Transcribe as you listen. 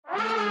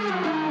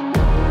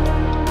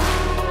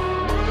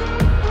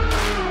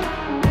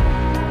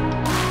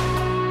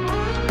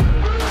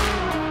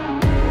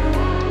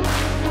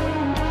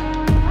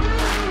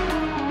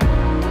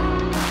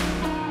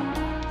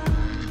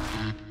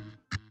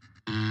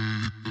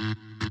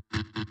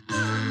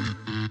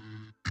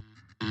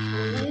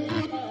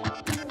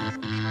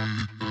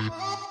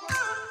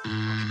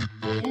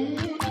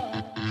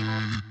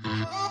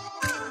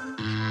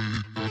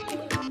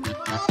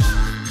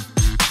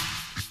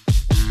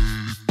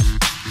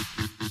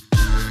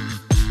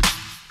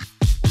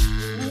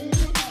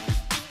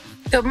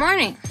Good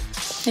morning.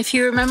 If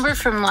you remember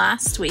from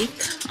last week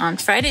on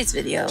Friday's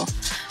video,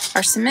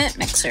 our cement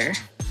mixer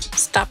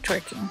stopped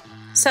working.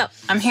 So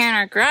I'm here in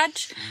our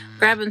garage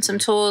grabbing some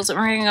tools and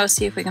we're gonna go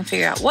see if we can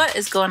figure out what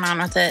is going on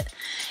with it.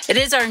 It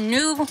is our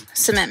new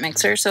cement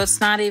mixer, so it's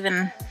not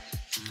even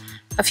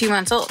a few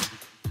months old.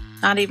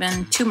 Not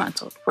even 2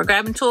 months old. We're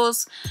grabbing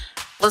tools.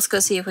 Let's go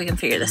see if we can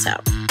figure this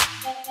out.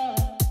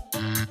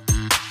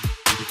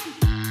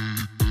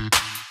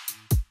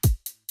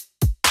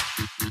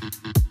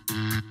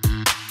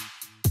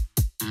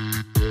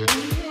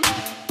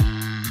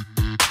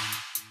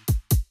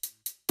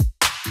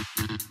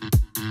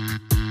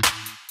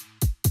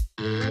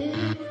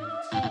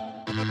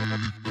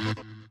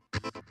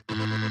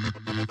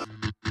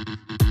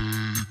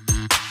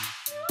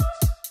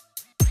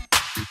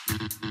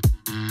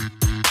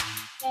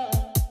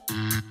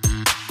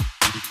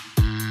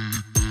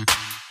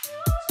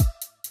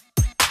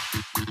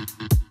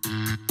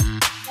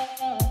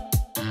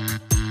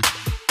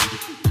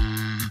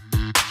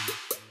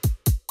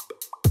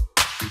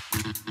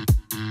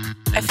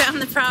 I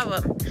found the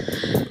problem.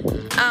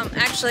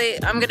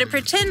 Actually, I'm gonna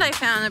pretend I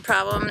found the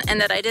problem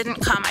and that I didn't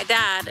call my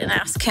dad and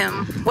ask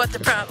him what the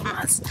problem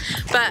was.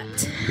 But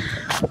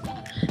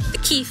the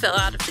key fell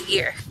out of the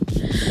gear.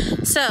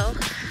 So,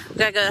 we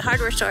gotta go to the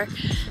hardware store,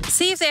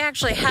 see if they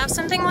actually have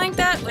something like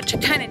that, which I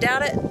kinda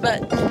doubt it,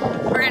 but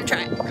we're gonna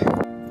try it.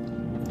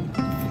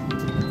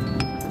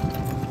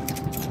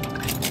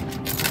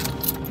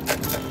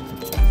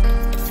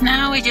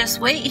 Now we just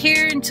wait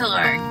here until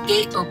our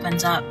gate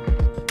opens up.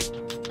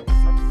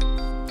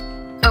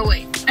 Oh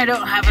wait, I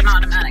don't have an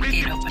automatic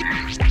gate opener.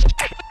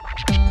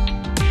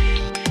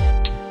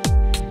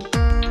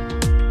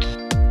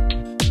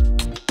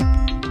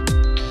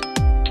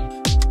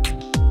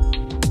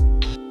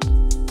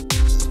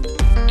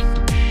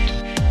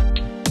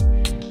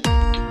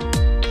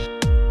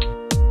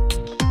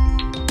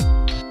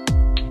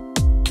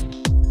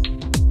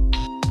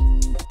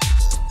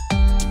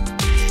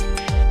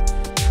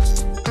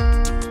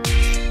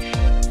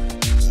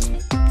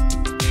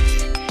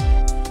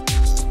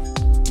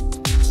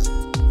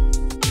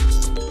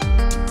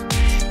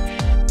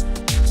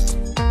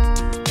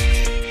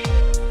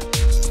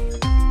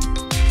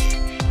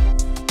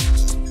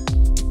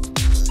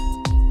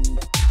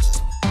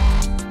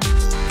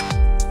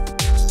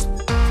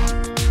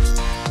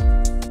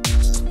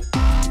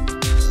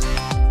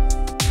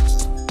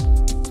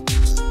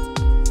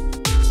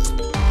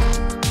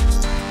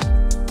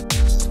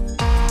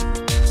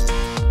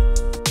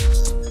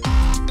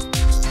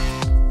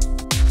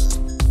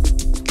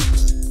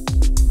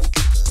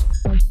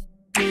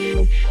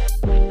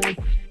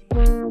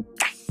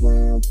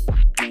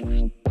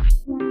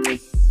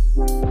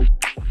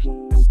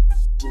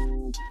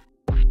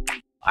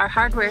 Our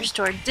hardware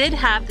store did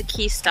have the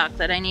key stock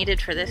that I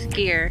needed for this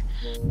gear.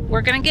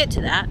 We're gonna get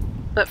to that,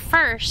 but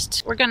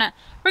first we're gonna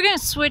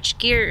switch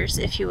gears,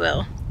 if you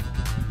will.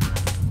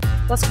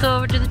 Let's go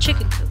over to the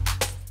chicken coop.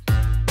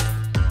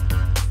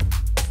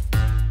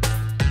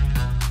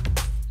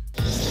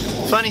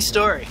 Funny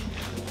story.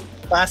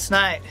 Last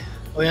night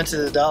we went to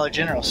the Dollar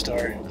General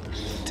store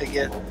to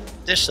get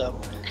dish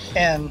soap,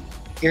 and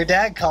your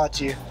dad called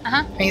you.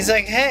 And he's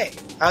like, "Hey,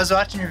 I was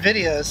watching your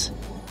videos.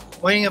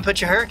 When are you gonna put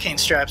your hurricane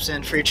straps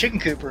in for your chicken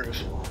coop roof?"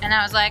 And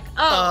I was like,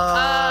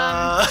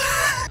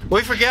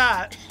 we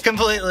forgot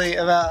completely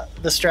about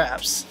the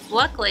straps.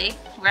 Luckily,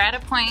 we're at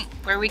a point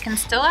where we can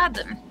still add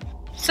them.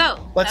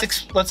 So let's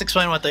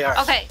explain what they are.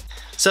 Okay.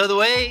 So the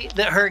way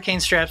that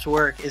hurricane straps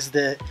work is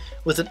that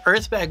with an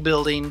earthbag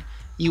building,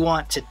 you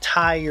want to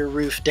tie your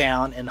roof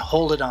down and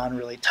hold it on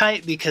really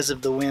tight because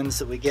of the winds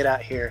that we get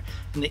out here.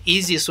 And the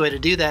easiest way to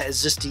do that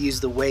is just to use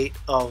the weight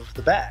of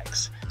the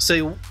bags.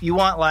 So you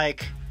want,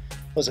 like,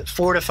 was it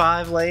 4 to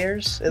 5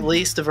 layers at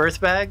least of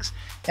earth bags?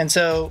 And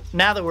so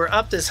now that we're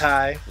up this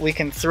high, we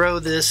can throw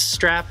this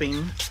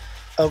strapping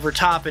over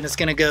top and it's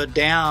gonna go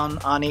down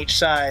on each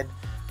side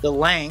the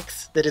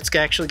length that it's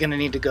actually gonna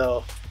need to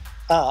go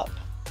up,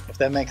 if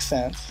that makes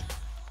sense.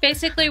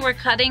 Basically, we're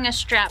cutting a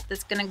strap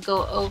that's gonna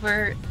go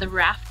over the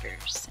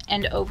rafters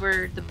and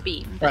over the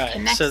beam that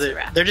connects so the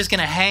rafters. They're just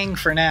gonna hang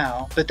for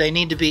now, but they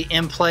need to be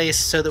in place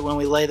so that when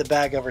we lay the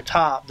bag over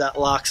top, that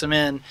locks them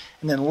in.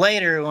 And then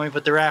later, when we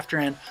put the rafter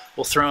in,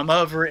 we'll throw them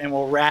over and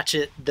we'll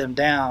ratchet them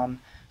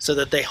down so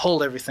that they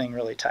hold everything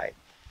really tight.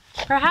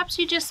 Perhaps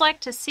you just like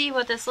to see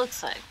what this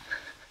looks like.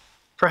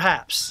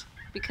 Perhaps.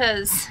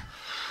 Because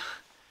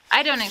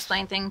I don't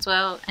explain things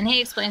well, and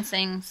he explains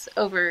things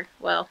over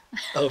well.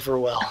 Over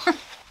well.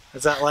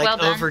 Is that like well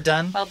done.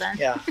 overdone? Well done.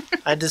 Yeah,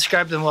 I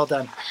described them well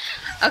done.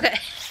 Okay.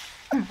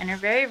 Mine are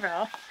very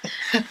raw.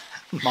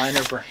 Mine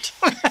are burnt.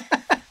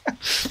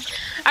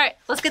 Alright,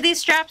 let's get these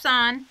straps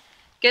on,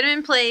 get them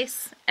in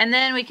place, and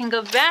then we can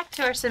go back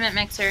to our cement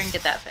mixer and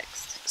get that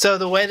fixed. So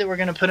the way that we're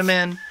going to put them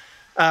in,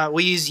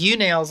 we used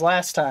U-nails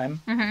last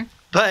time,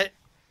 but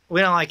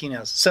we don't like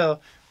U-nails. So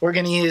we're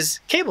going to use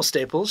cable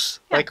staples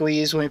like we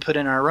use when we put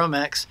in our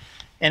Romex.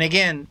 And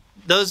again,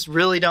 those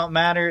really don't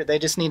matter. They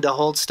just need to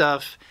hold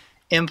stuff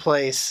in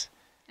place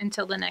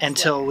until the next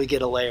until we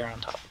get a layer on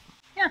top.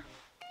 Yeah.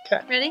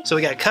 Okay. Ready? So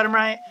we gotta cut them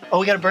right. Oh,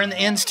 we gotta burn the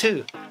ends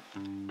too.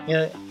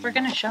 Yeah. We're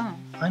gonna show them.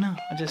 I know.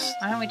 Why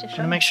don't we just show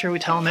Gotta them? make sure we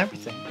tell them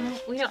everything. No,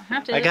 we don't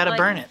have to. I gotta Like,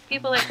 burn it.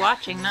 People like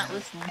watching, not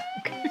listening.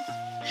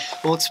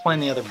 We'll explain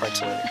the other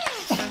parts later.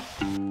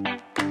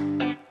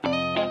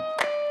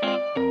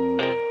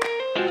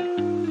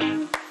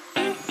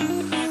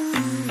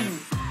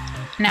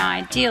 Now,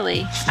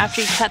 ideally, after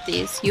you cut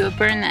these, you would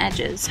burn the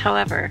edges.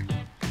 However,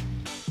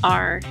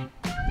 our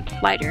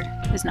lighter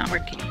is not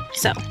working,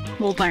 so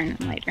we'll burn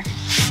them later.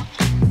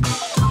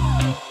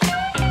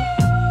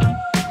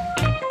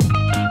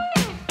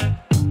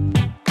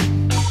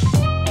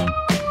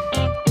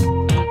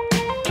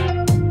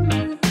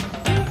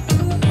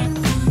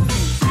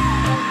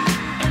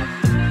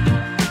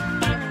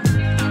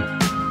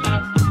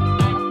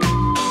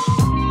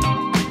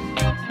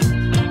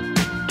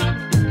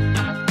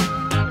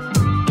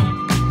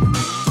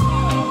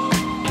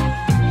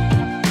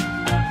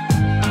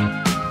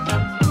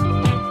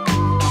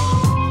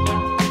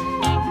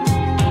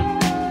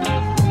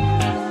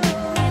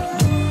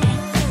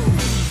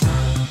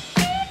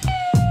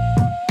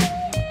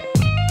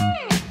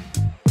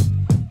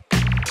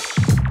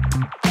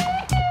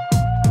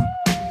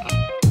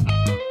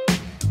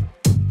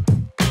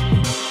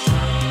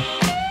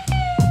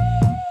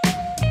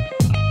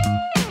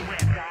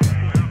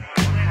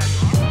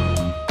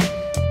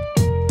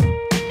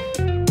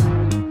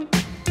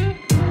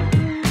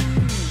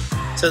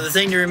 So the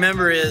thing to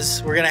remember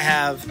is we're gonna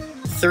have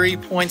 3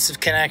 points of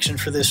connection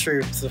for this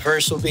roof. The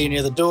first will be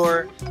near the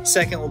door,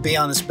 second will be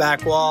on this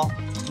back wall,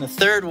 and the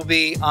third will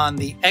be on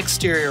the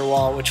exterior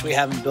wall, which we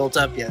haven't built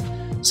up yet.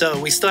 So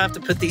we still have to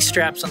put these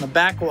straps on the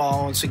back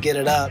wall once we get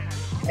it up,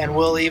 and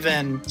we'll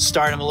even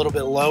start them a little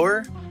bit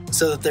lower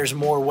so that there's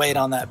more weight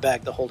on that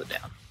bag to hold it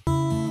down.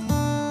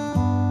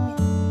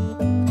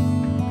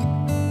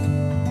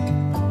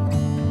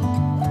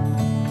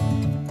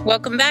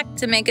 Welcome back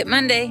to Make It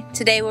Monday.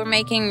 Today we're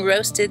making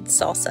roasted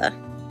salsa.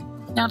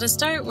 Now to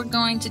start, we're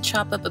going to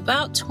chop up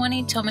about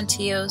 20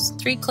 tomatillos,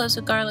 3 cloves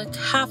of garlic,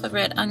 half a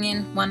red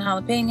onion, 1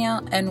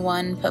 jalapeno, and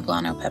 1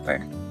 poblano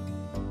pepper.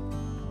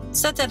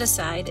 Set that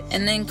aside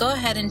and then go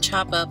ahead and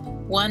chop up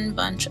 1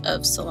 bunch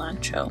of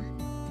cilantro.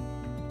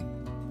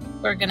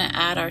 We're going to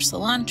add our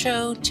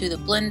cilantro to the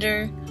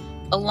blender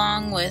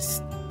along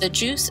with the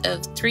juice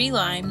of 3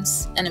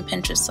 limes and a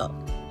pinch of salt.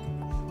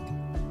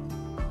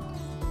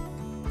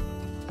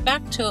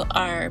 Back to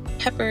our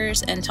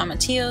peppers and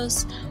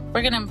tomatillos,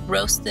 we're gonna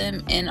roast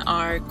them in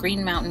our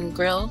Green Mountain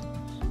grill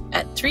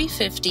at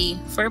 350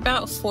 for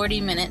about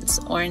 40 minutes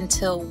or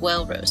until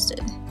well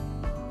roasted.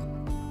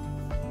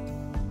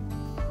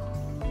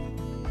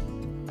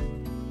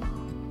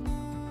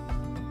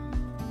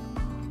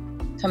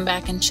 Come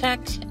back and check,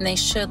 and they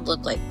should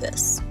look like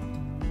this.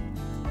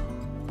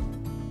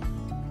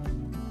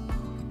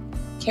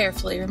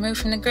 Carefully remove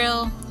from the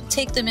grill,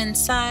 take them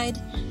inside,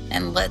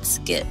 and let's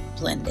get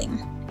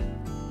blending.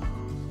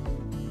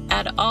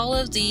 Add all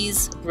of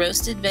these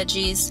roasted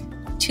veggies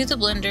to the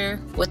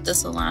blender with the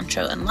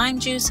cilantro and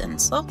lime juice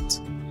and salt,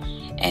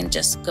 and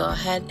just go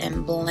ahead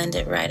and blend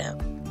it right up.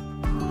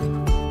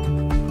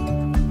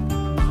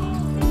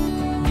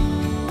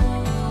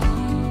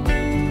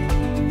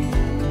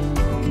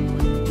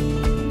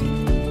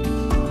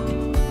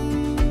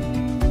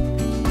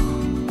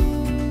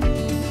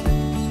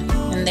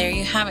 And there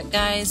you have it,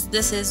 guys.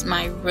 This is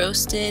my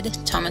roasted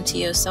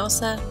tomatillo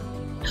salsa.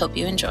 Hope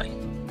you enjoy.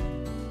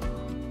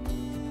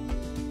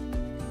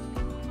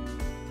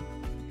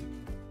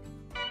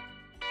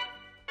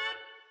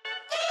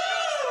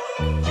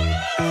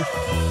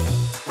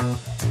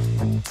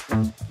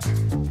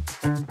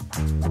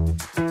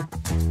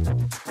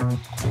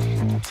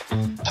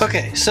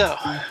 Okay, so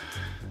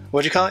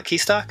what'd you call it? Key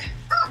stock?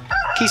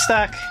 Key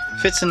stock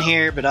fits in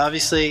here, but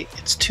obviously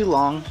it's too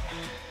long.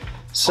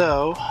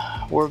 So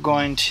we're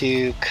going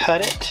to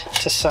cut it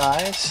to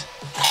size.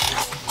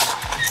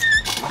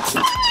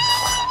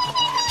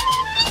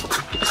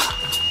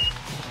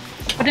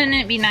 Wouldn't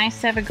it be nice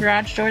to have a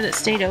garage door that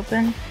stayed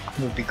open? It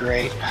would be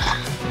great.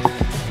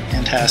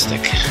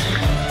 Fantastic.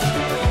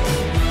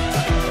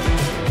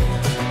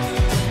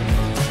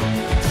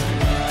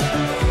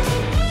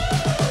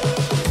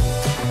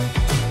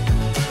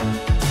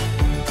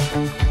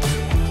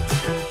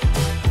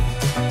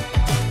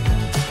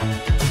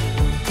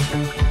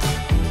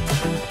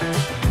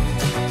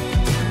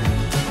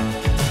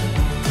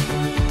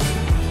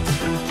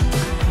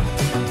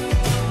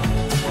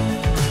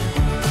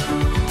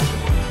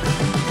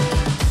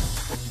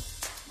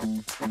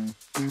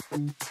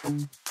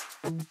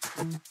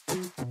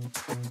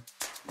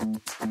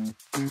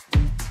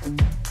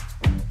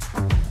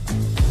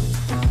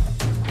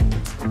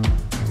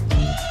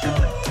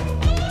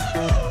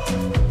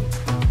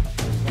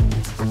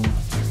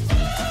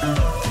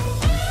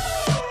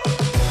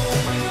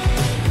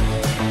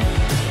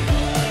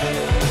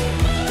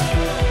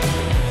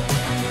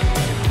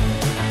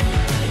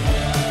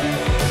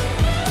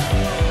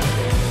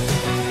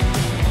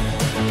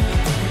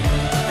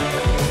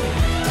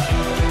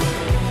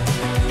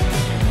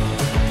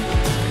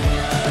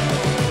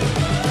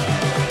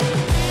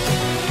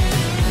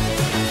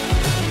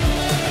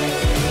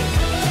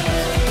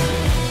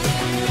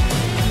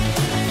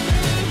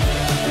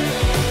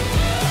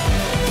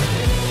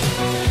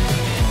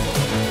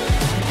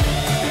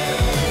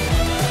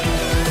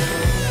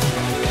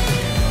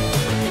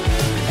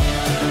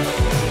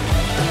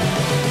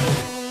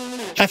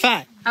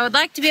 I would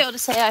like to be able to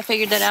say I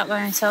figured that out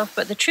by myself,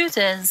 but the truth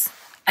is,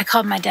 I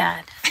called my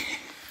dad,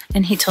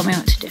 and he told me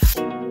what to do.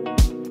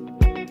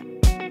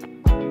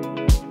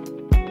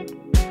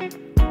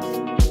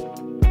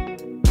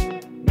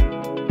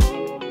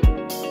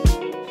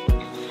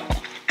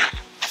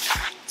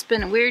 It's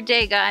been a weird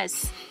day,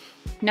 guys.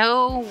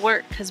 No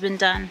work has been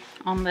done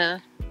on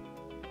the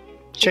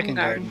chicken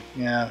garden.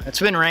 Yeah, it's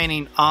been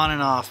raining on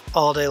and off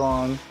all day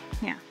long.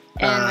 Yeah,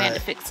 and we had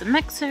to fix the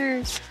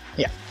mixers.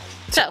 Yeah.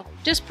 So,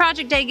 just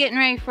project day getting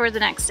ready for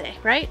the next day,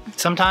 right?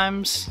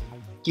 Sometimes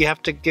you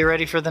have to get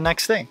ready for the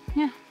next thing.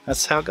 Yeah.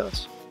 That's how it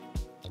goes.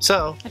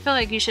 So. I feel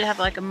like you should have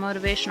like a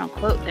motivational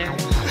quote there.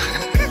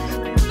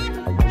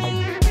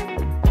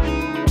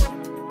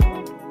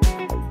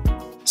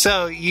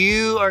 So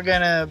you are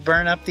gonna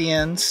burn up the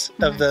ends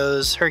of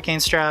those hurricane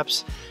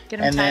straps,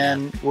 and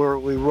then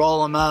we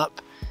roll them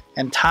up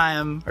and tie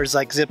them, or it's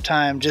like zip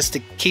tie them, just to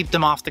keep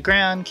them off the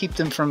ground, keep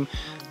them from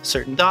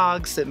certain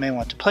dogs that may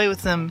want to play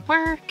with them.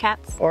 Or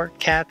cats. Or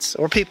cats,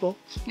 or people.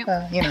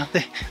 Yep. You know,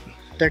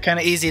 they're kind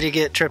of easy to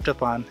get tripped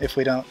up on if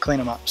we don't clean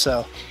them up.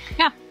 So.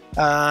 Yeah.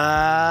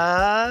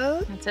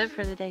 That's it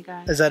for the day,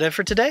 guys. Is that it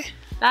for today?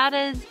 That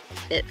is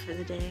it for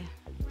the day.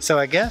 So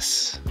I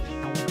guess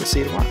we'll see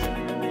you tomorrow.